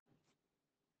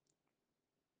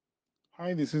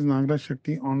Hi, this is Nagraj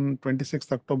Shetty on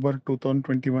 26th October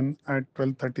 2021 at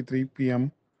 12:33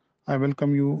 p.m. I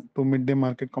welcome you to midday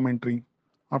market commentary.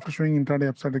 After showing intraday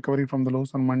upside recovery from the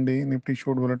lows on Monday, Nifty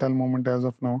showed volatile movement as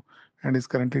of now and is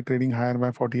currently trading higher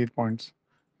by 48 points.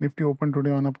 Nifty opened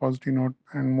today on a positive note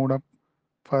and moved up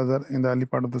further in the early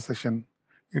part of the session.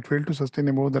 It failed to sustain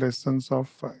above the resistance of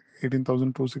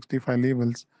 18,265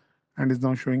 levels and is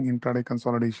now showing intraday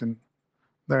consolidation.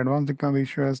 The advanced decline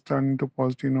ratio has turned into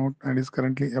positive note and is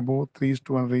currently above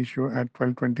 3:1 ratio at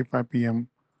 12:25 p.m.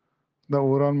 The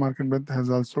overall market breadth has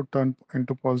also turned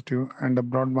into positive, and the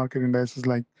broad market indices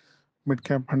like mid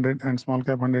cap 100 and small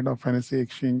cap 100 of NSE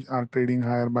exchange are trading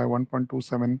higher by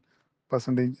 1.27%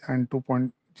 and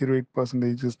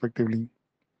 2.08% respectively.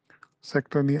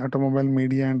 Sectorally, automobile,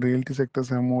 media, and realty sectors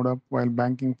have moved up, while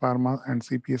banking, pharma, and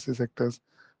CPSC sectors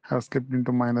have slipped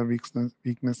into minor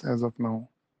weakness as of now.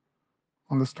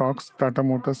 On the stocks, Tata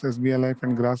Motors, SBI Life,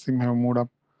 and Grasim have moved up,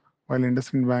 while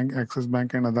IndusInd Bank, Axis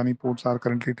Bank, and Adani Ports are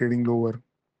currently trading lower.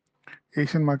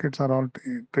 Asian markets are all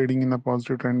trading in a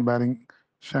positive trend, barring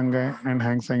Shanghai and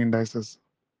Hang Seng indices.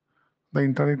 The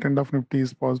intraday trend of Nifty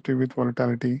is positive with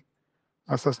volatility.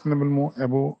 A sustainable move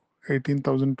above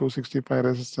 18,265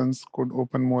 resistance could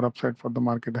open more upside for the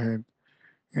market ahead.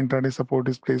 Intraday support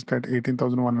is placed at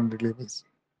 18,100 levels.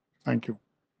 Thank you.